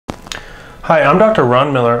Hi, I'm Dr.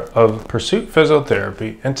 Ron Miller of Pursuit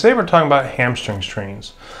Physiotherapy, and today we're talking about hamstring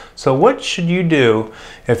strains. So what should you do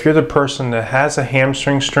if you're the person that has a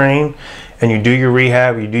hamstring strain and you do your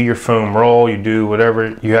rehab, you do your foam roll, you do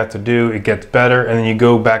whatever you have to do, it gets better, and then you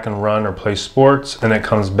go back and run or play sports and it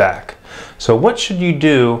comes back. So what should you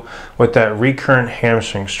do with that recurrent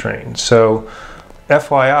hamstring strain? So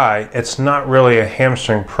FYI, it's not really a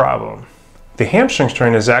hamstring problem. The hamstring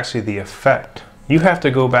strain is actually the effect. You have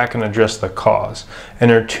to go back and address the cause.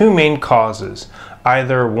 And there are two main causes.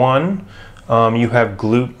 Either one, you have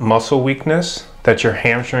glute muscle weakness, that your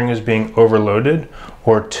hamstring is being overloaded,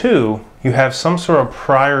 or two, you have some sort of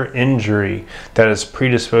prior injury that is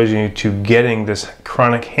predisposing you to getting this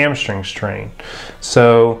chronic hamstring strain.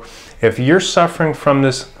 So if you're suffering from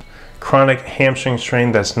this chronic hamstring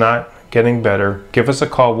strain that's not getting better, give us a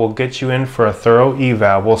call. We'll get you in for a thorough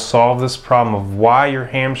eval. We'll solve this problem of why your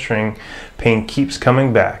hamstring pain keeps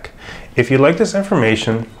coming back. If you like this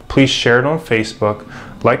information, please share it on Facebook,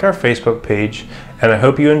 like our Facebook page, and I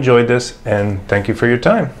hope you enjoyed this, and thank you for your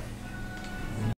time.